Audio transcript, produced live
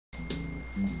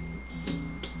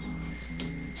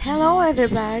Hello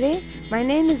everybody, my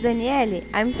name is Daniele,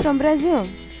 I'm from Brazil.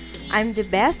 I'm the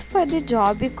best for the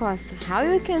job because how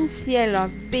you can see I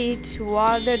love beach,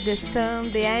 water, the sun,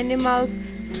 the animals,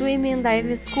 swimming,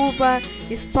 dive, scuba,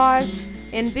 sports,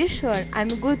 and be sure I'm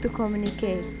good to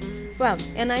communicate. Well,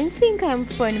 and I think I'm a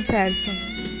funny person.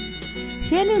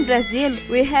 Here in Brazil,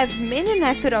 we have many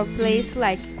natural places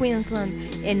like Queensland,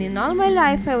 and in all my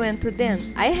life I went to them.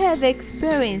 I have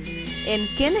experience and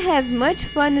can have much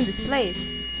fun in this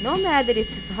place. No matter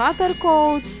if it's hot or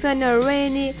cold, sunny or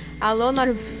rainy, alone or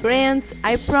with friends,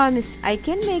 I promise I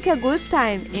can make a good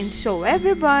time and show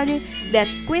everybody that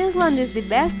Queensland is the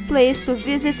best place to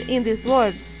visit in this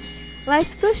world.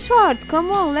 Life's too short, come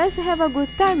on, let's have a good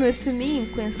time with me in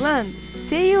Queensland.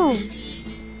 See you!